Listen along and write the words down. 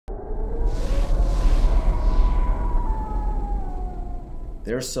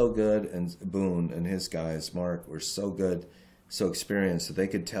they're so good, and Boone and his guys, Mark, were so good, so experienced that they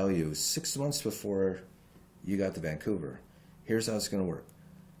could tell you 6 months before you got to Vancouver, here's how it's going to work.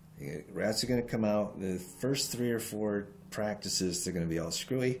 Rats are going to come out. The first 3 or 4 practices, they're going to be all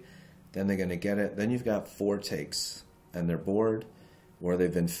screwy. Then they're going to get it. Then you've got 4 takes, and they're bored, or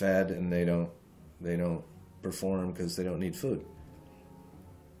they've been fed and they don't perform because they don't need food.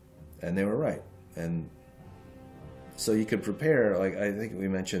 And they were right. And so you could prepare. Like I think we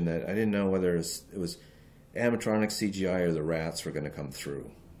mentioned that I didn't know whether it was animatronic CGI or the rats were going to come through.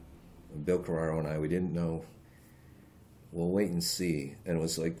 Bill Carraro and I, we didn't know. We'll wait and see. And it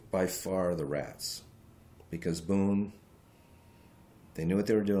was like by far the rats, because Boone, they knew what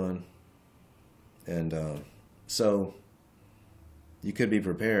they were doing, and so you could be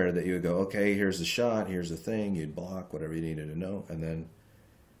prepared that you would go, okay, here's the shot, here's the thing, you'd block whatever you needed to know, and then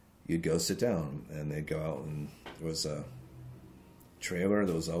you'd go sit down, and they'd go out, and there was a trailer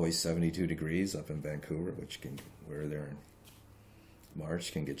that was always 72 degrees up in Vancouver, we're there in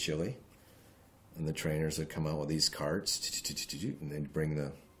March, can get chilly. And the trainers would come out with these carts, and they'd bring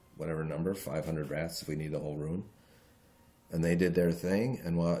the whatever number, 500 rats if we need the whole room. And they did their thing,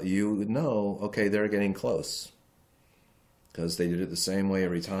 and while you would know, okay, they're getting close. Because they did it the same way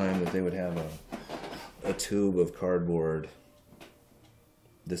every time, that they would have a tube of cardboard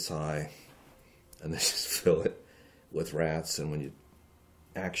this high, and they just fill it with rats, and when you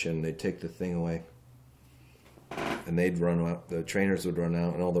action, they'd take the thing away. And they'd run out, the trainers would run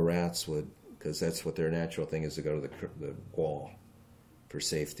out, and all the rats would, because that's what their natural thing is, to go to the wall for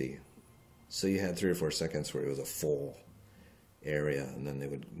safety. So you had 3 or 4 seconds where it was a full area, and then they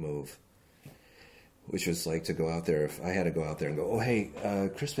would move, which was like to go out there. If I had to go out there and go, oh, hey,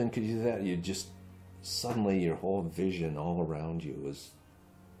 Crispin, could you do that? You just, suddenly your whole vision all around you was,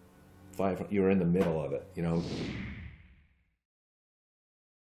 you were in the middle of it, you know.